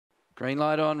Green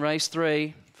light on, race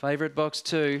 3. Favourite box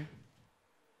 2.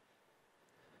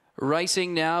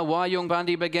 Racing now, Wai Young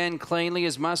Bundy began cleanly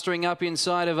as mustering up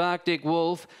inside of Arctic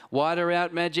Wolf. Wider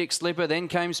out Magic Slipper, then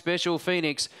came Special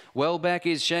Phoenix. Well back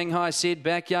is Shanghai Sid,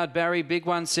 Backyard Barry, Big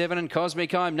 1-7 and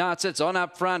Cosmic I'm Nuts. It's on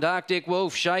up front, Arctic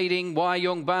Wolf shading Wai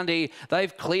Young Bundy.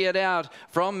 They've cleared out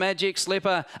from Magic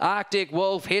Slipper. Arctic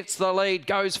Wolf hits the lead,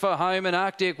 goes for home, and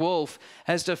Arctic Wolf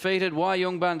has defeated Wai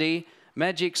Young Bundy,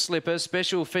 Magic Slipper,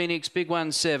 Special Phoenix, Big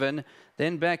 1-7,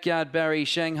 then Backyard Barry,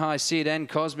 Shanghai Sid and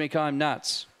Cosmic I'm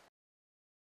Nuts.